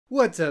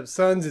What's up,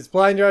 sons? It's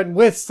Blindyard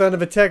with Son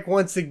of a Tech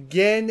once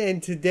again,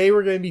 and today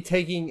we're going to be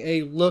taking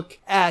a look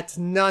at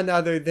none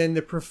other than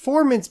the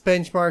performance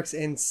benchmarks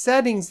and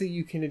settings that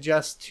you can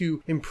adjust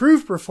to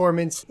improve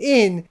performance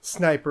in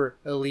Sniper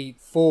Elite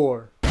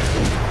 4.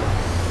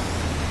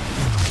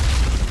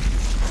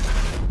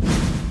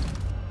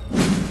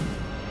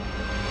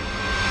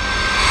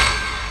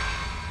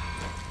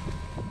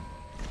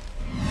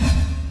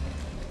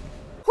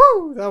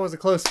 Whew, that was a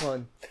close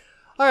one.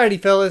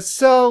 Alrighty fellas,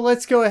 so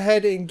let's go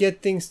ahead and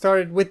get things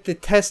started with the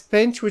test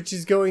bench, which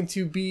is going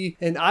to be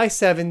an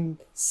i7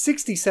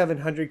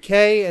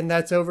 6700K, and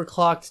that's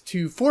overclocked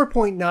to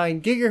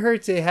 4.9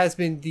 gigahertz. It has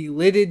been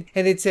delidded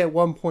and it's at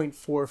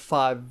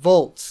 1.45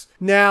 volts.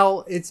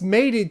 Now it's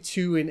mated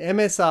to an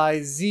MSI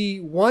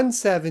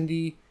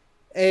Z170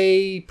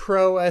 A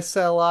Pro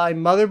SLI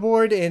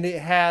motherboard, and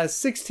it has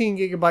 16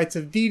 gigabytes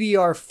of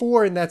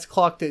DDR4, and that's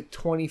clocked at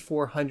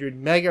 2400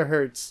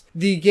 megahertz.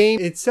 The game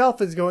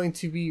itself is going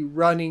to be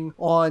running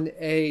on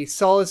a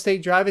solid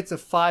state drive. It's a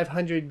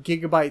 500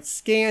 gigabyte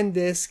scan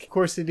disk. Of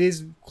course, it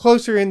is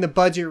closer in the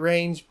budget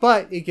range,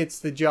 but it gets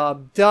the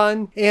job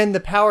done. And the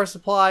power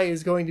supply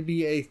is going to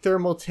be a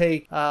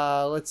Thermaltake,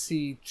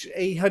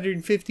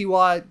 850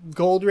 watt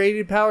gold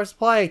rated power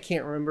supply. I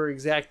can't remember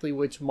exactly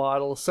which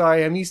model.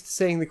 Sorry, I'm used to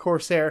saying the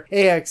Corsair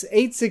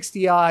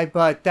AX860i,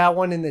 but that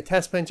one in the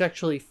test bench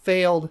actually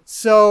failed.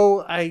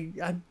 So I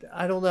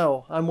don't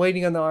know. I'm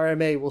waiting on the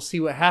RMA. We'll see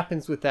what happens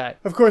with that.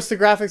 Of course, the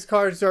graphics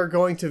cards are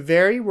going to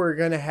vary. We're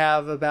going to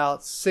have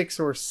about 6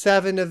 or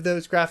 7 of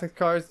those graphics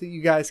cards that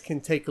you guys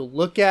can take a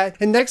look at.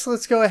 And next,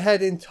 let's go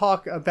ahead and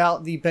talk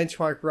about the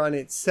benchmark run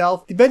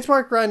itself. The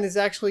benchmark run is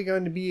actually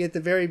going to be at the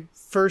very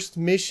first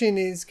mission.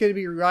 It's going to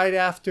be right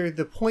after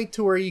the point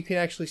to where you can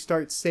actually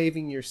start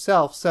saving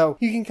yourself. So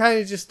you can kind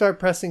of just start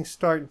pressing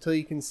start until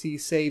you can see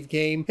save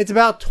game. It's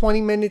about 20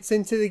 minutes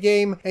into the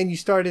game, and you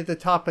start at the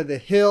top of the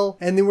hill,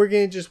 and then we're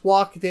going to just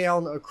walk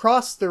down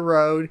across the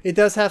road. It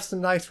does have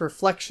some nice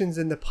reflections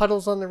in the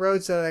puddles on the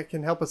road, so that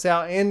can help us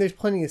out, and there's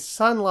plenty of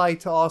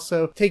sunlight to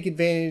also take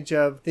advantage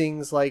of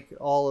things like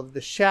all of the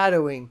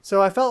shadowing.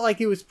 So I felt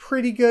like it was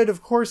pretty good.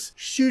 Of course,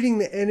 shooting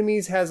the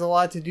enemies has a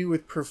lot to do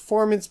with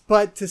performance,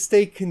 but to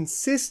stay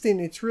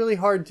consistent, it's really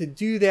hard to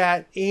do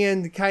that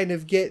and kind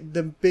of get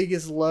the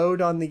biggest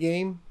load on the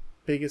game.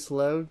 Biggest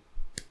load.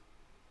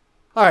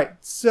 Alright,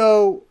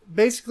 so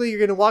basically you're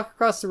going to walk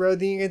across the road,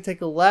 then you're going to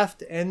take a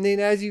left, and then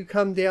as you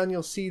come down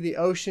you'll see the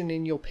ocean,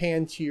 and you'll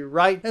pan to your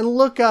right and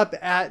look up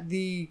at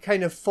the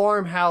kind of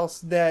farmhouse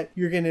that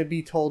you're going to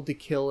be told to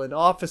kill an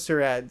officer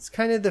at. It's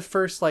kind of the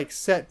first like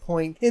set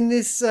point in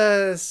this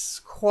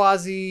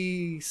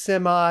quasi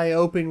semi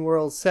open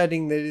world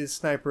setting that is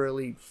Sniper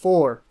Elite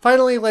 4.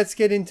 Finally, let's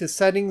get into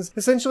settings.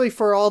 Essentially,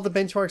 for all the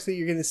benchmarks that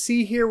you're going to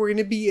see here, we're going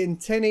to be in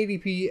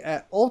 1080p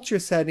at ultra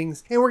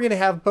settings, and we're going to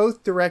have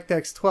both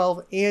DirectX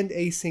 12 and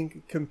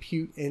async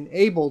compute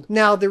enabled.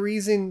 Now, the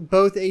reason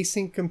both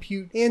async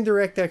compute and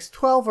DirectX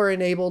 12 are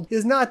enabled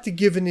is not to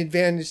give an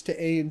advantage to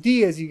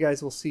AMD, as you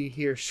guys will see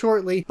here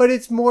shortly, but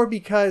it's more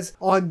because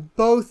on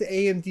both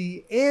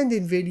AMD and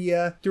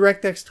Nvidia,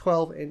 DirectX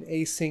 12 and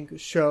async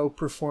show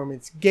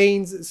performance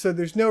gains, so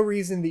there's no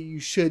reason that you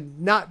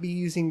should not be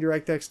using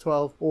DirectX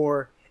 12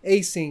 or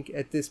async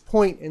at this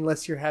point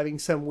unless you're having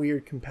some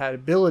weird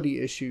compatibility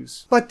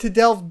issues. But to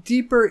delve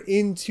deeper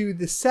into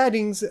the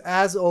settings,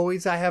 as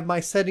always, I have my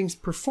settings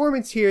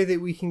performance here that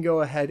we can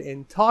go ahead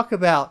and talk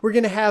about. We're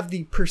going to have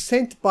the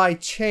percent by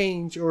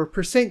change or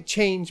percent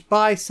change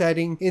by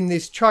setting in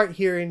this chart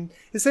here, and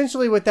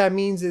essentially what that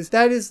means is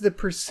that is the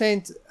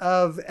percent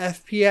of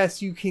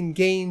FPS you can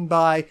gain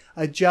by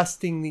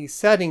adjusting these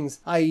settings,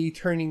 i.e.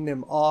 turning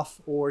them off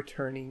or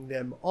turning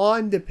them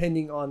on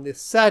depending on this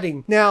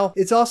setting. Now,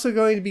 it's also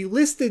going to be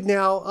listed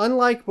now,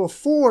 unlike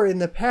before in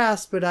the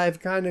past, but I've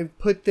kind of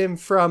put them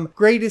from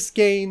greatest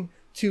gain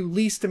to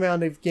least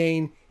amount of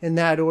gain in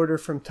that order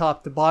from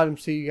top to bottom,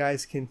 so you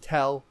guys can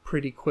tell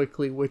pretty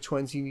quickly which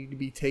ones you need to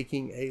be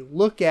taking a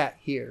look at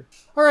here.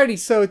 Alrighty,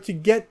 so to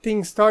get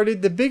things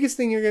started, the biggest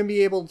thing you're going to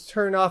be able to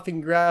turn off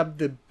and grab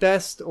the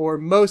best or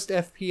most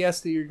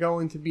FPS that you're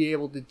going to be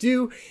able to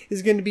do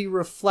is going to be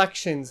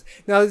reflections.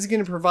 Now, this is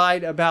going to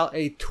provide about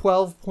a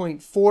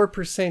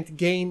 12.4%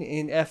 gain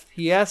in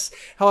FPS.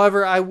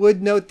 However, I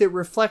would note that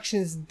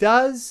reflections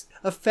does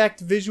affect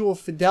visual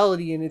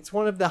fidelity, and it's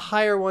one of the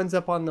higher ones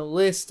up on the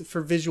list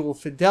for visual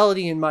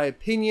fidelity in my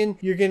opinion.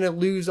 You're going to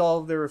lose all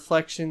of the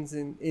reflections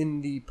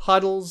in the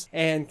puddles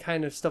and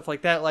kind of stuff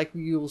like that, like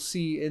you will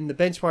see in the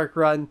benchmark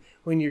run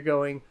when you're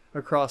going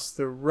across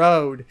the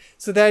road.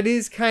 So that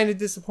is kind of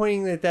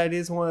disappointing that that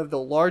is one of the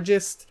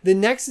largest. The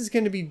next is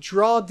going to be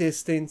draw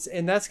distance,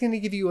 and that's going to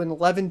give you an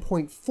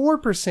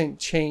 11.4%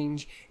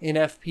 change in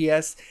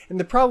FPS. And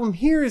the problem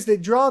here is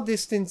that draw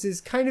distance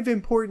is kind of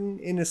important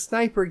in a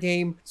sniper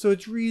game, so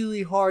it's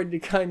really hard to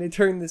kind of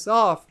turn this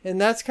off. And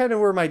that's kind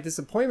of where my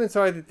disappointments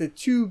are, that the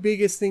two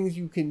biggest things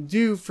you can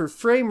do for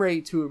frame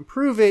rate to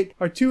improve it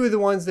are two of the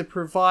ones that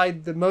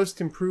provide the most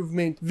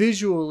improvement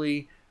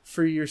visually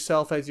for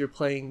yourself as you're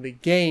playing the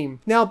game.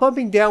 Now,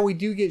 bumping down, we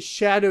do get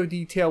shadow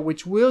detail,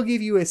 which will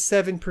give you a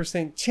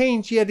 7%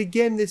 change. Yet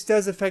again, this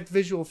does affect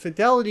visual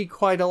fidelity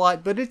quite a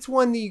lot, but it's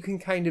one that you can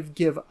kind of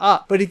give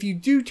up. But if you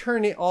do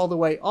turn it all the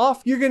way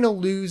off, you're going to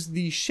lose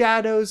the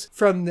shadows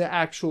from the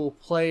actual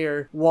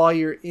player while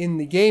you're in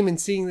the game. And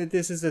seeing that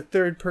this is a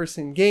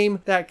third-person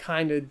game, that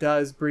kind of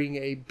does bring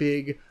a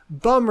big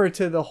bummer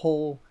to the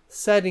whole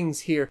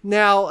settings here.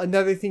 Now,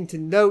 another thing to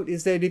note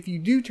is that if you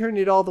do turn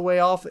it all the way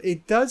off,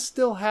 it does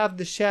still have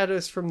the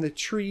shadows from the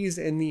trees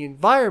and the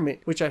environment,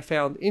 which I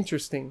found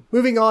interesting.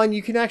 Moving on,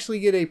 you can actually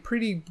get a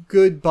pretty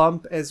good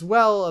bump as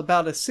well,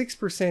 about a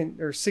 6%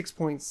 or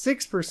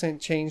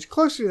 6.6% change,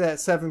 closer to that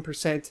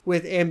 7%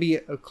 with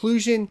ambient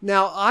occlusion.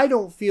 Now, I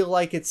don't feel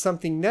like it's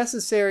something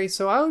necessary,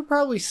 so I would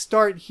probably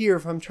start here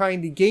if I'm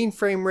trying to gain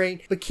frame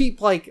rate, but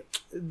keep like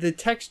the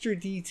texture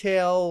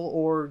detail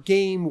or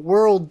game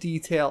world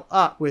detail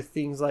up with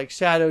things like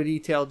shadow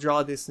detail,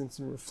 draw distance,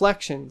 and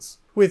reflections.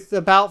 With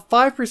about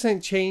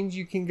 5% change,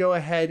 you can go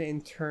ahead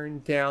and turn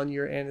down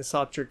your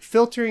anisotropic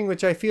filtering,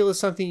 which I feel is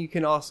something you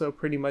can also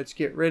pretty much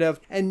get rid of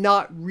and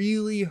not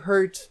really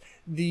hurt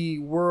the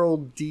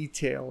world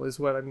detail, is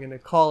what I'm going to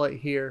call it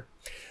here.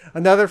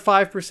 Another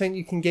 5%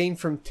 you can gain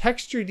from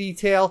texture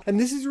detail, and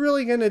this is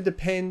really going to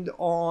depend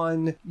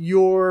on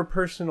your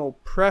personal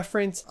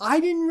preference. I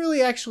didn't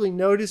really actually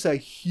notice a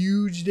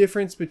huge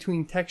difference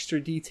between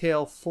texture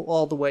detail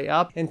all the way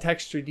up and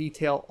texture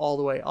detail all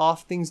the way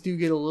off. Things do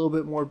get a little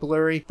bit more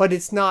blurry, but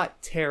it's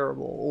not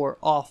terrible or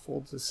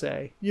awful to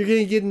say. You're going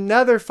to get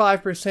another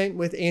 5%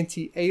 with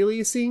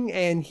anti-aliasing,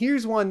 and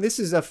here's one. This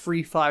is a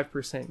free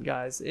 5%,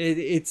 guys.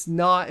 It's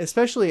not,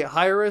 especially at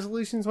higher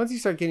resolutions, once you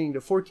start getting to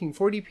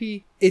 1440p,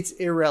 it's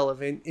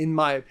irrelevant in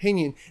my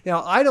opinion.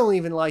 Now, I don't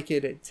even like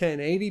it at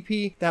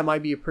 1080p. That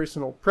might be a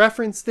personal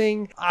preference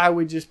thing. I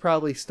would just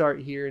probably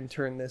start here and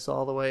turn this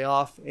all the way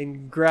off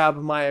and grab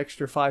my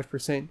extra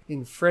 5%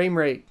 in frame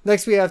rate.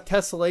 Next, we have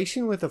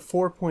tessellation with a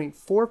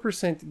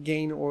 4.4%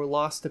 gain or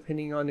loss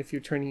depending on if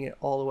you're turning it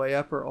all the way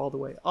up or all the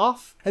way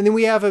off. And then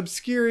we have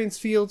obscurance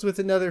fields with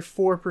another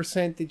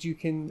 4% that you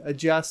can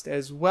adjust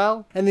as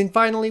well. And then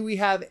finally, we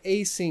have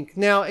async.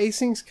 Now,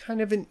 async's kind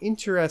of an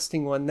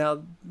interesting one.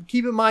 Now,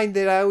 keep in mind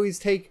that I always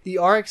take the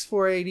RX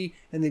 480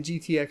 and the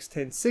GTX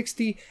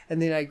 1060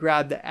 and then I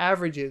grab the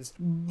averages,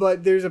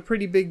 but there's a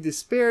pretty big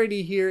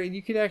disparity here, and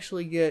you can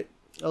actually get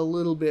a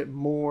little bit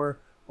more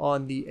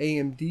on the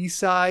AMD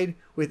side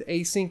with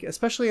async,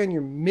 especially on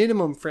your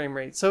minimum frame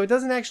rate. So it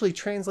doesn't actually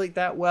translate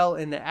that well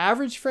in the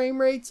average frame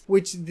rates,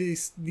 which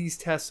these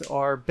tests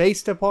are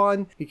based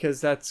upon, because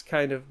that's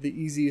kind of the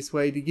easiest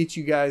way to get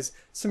you guys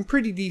some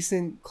pretty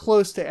decent,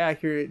 close to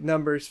accurate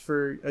numbers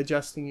for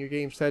adjusting your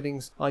game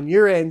settings on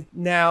your end.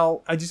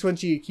 Now, I just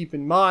want you to keep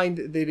in mind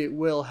that it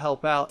will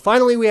help out.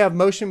 Finally, we have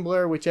motion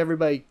blur, which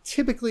everybody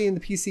typically in the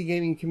PC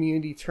gaming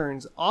community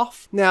turns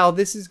off. Now,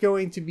 this is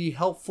going to be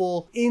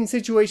helpful in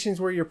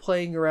situations where you're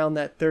playing around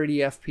that 30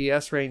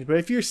 FPS range, but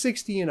if you're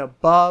 60 and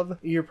above,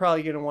 you're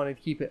probably going to want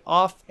to keep it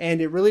off,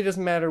 and it really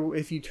doesn't matter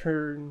if you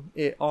turn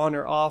it on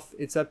or off.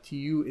 It's up to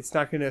you. It's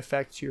not going to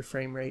affect your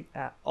frame rate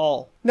at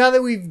all. Now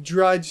that we've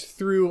drudged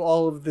through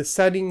all of the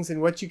settings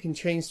and what you can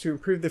change to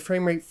improve the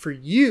frame rate for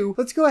you,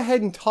 let's go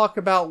ahead and talk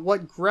about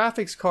what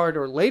graphics card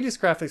or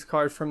latest graphics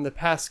card from the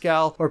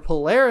Pascal or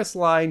Polaris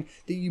line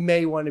that you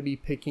may want to be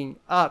picking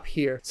up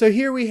here. So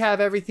here we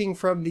have everything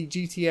from the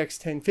GTX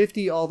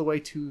 1050 all the way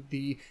to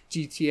the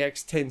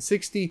GTX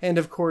 1060, and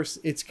of course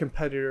its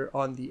competitor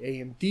on the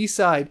AMD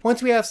side.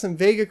 Once we have some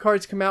Vega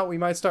cards come out, we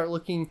might start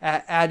looking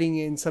at adding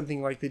in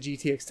something like the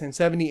GTX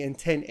 1070 and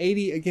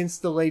 1080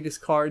 against the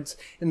latest cards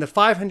in the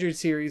 500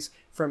 series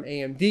from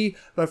AMD.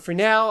 But for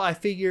now, I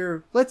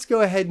figure let's go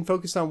ahead and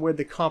focus on where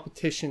the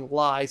competition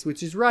lies,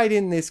 which is right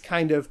in this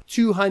kind of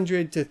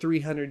 $200 to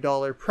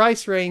 $300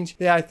 price range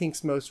that I think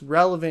is most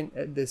relevant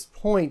at this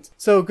point.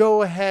 So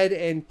go ahead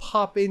and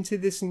pop into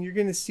this, and you're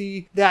going to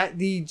see that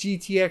the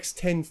GTX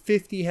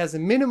 1050 has a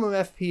minimum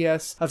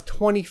FPS of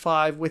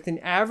 25 with an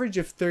average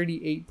of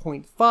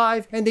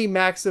 38.5 and a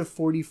max of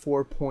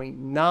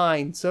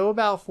 44.9. So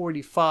about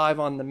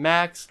 45 on the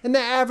max, and the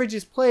average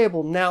is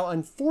playable. Now,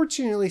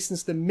 unfortunately,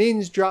 since the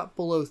min drop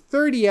below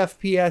 30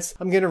 FPS,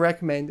 I'm going to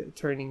recommend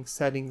turning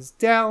settings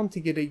down to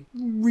get a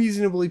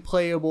reasonably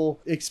playable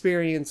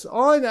experience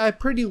on a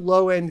pretty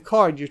low-end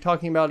card. You're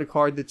talking about a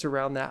card that's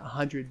around that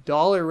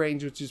 $100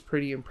 range, which is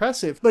pretty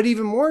impressive. But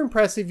even more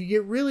impressive, you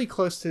get really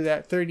close to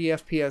that 30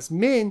 FPS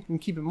min, and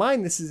keep in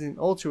mind this is an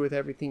Ultra with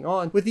everything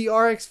on, with the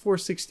RX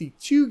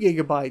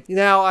 462GB.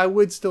 Now, I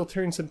would still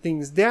turn some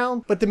things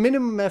down, but the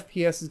minimum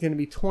FPS is going to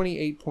be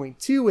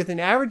 28.2 with an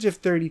average of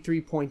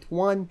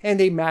 33.1 and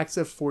a max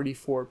of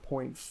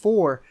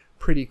 44.4.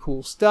 Pretty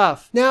cool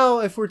stuff. Now,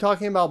 if we're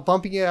talking about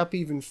bumping it up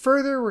even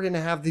further, we're going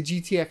to have the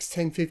GTX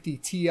 1050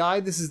 Ti.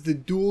 This is the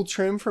dual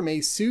trim from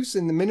ASUS,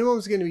 and the minimum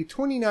is going to be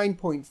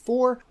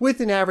 29.4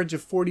 with an average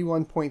of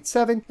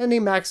 41.7 and a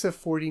max of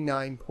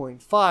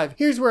 49.5.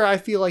 Here's where I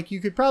feel like you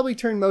could probably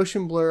turn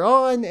motion blur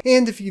on,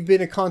 and if you've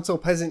been a console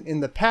peasant in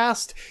the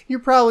past, you're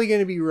probably going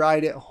to be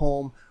right at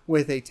home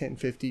with a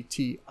 1050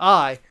 Ti.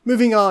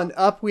 Moving on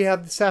up, we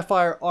have the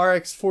Sapphire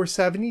RX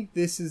 470.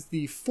 This is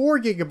the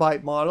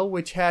 4GB model,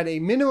 which had a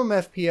minimum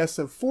FPS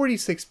of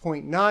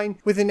 46.9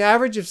 with an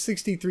average of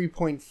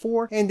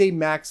 63.4 and a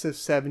max of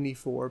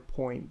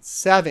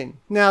 74.7.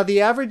 Now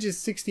the average is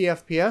 60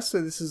 FPS,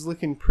 so this is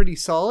looking pretty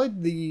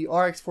solid. The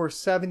RX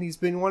 470 has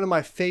been one of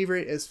my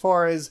favorite as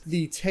far as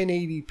the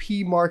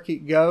 1080p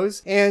market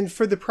goes, and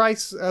for the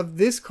price of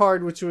this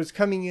card, which was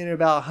coming in at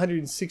about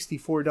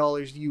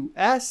 $164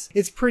 US,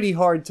 it's pretty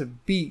hard to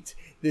beat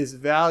this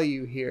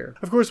value here.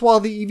 Of course, while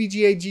the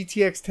EVGA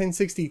GTX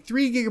 1060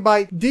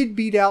 3GB did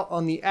beat out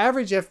on the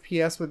average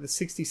FPS with a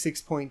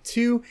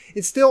 66.2,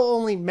 it still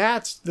only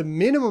matched the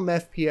minimum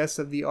FPS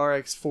of the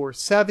RX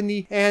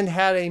 470 and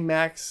had a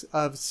max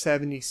of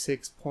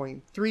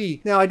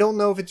 76.3. Now, I don't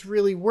know if it's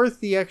really worth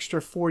the extra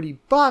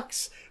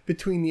 $40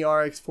 between the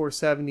RX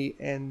 470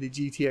 and the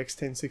GTX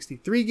 1060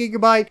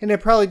 3GB, and I'd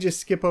probably just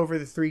skip over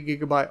the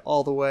 3GB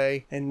all the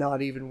way and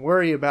not even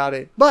worry about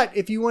it. But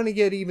if you want to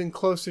get even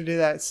closer to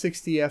that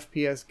 60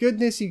 FPS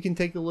goodness, you can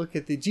take a look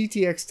at the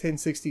GTX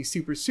 1060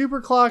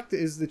 Super Clocked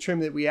is the trim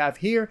that we have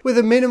here, with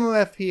a minimum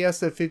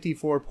FPS of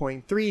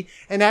 54.3,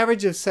 an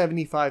average of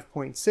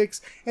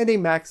 75.6, and a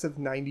max of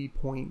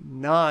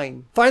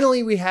 90.9.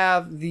 Finally, we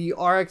have the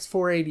RX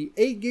 480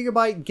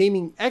 8GB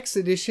Gaming X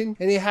Edition,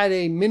 and it had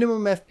a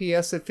minimum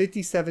FPS of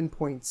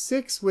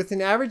 57.6 with an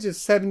average of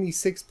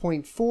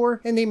 76.4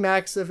 and a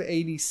max of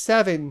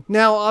 87.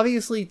 Now,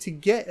 obviously, to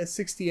get a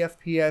 60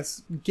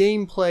 FPS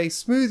gameplay,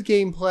 smooth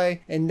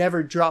gameplay, and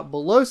never drop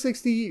below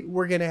 60,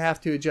 we're going to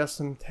have to adjust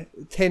some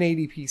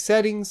 1080p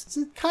settings. It's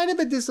kind of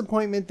a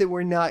disappointment that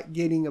we're not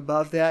getting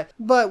above that,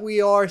 but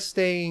we are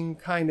staying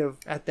kind of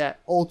at that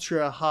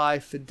ultra high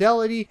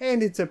fidelity,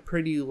 and it's a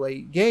pretty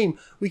late game.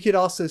 We could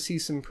also see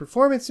some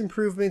performance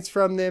improvements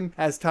from them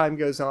as time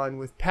goes on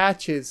with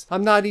patches.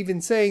 I'm not even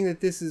saying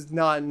that this is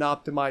not an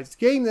optimized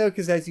game though,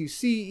 because as you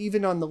see,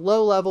 even on the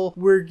low level,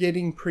 we're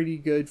getting pretty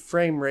good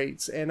frame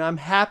rates, and I'm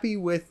happy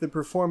with the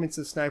performance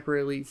of Sniper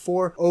Elite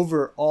 4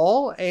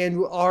 overall, and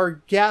our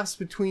gaps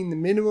between the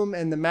minimum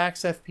and the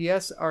max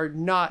FPS are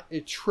not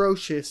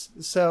atrocious,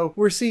 so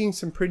we're seeing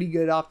some pretty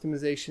good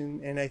optimization,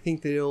 and I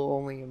think that it'll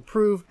only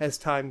improve as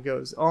time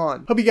goes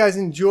on. Hope you guys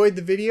enjoyed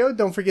the video.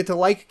 Don't forget to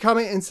like,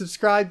 comment, and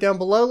subscribe down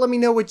below. Let me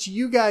know what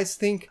you guys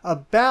think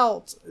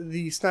about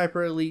the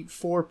Sniper Elite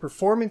 4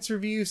 performance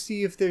review.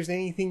 See if there's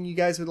anything you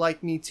guys would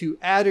like me to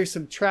add or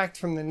subtract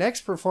from the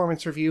next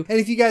performance review. And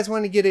if you guys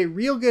want to get a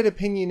real good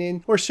opinion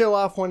in or show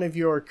off one of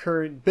your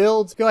current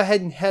builds, go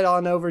ahead and head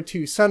on over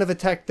to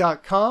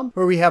sonofatech.com,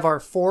 where we have our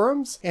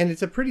forums, and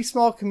it's a pretty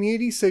small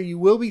community, so you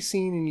will be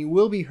seen and you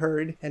will be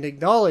heard and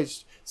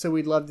acknowledged. So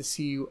we'd love to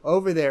see you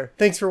over there.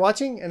 Thanks for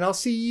watching, and I'll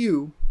see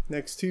you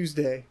next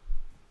Tuesday.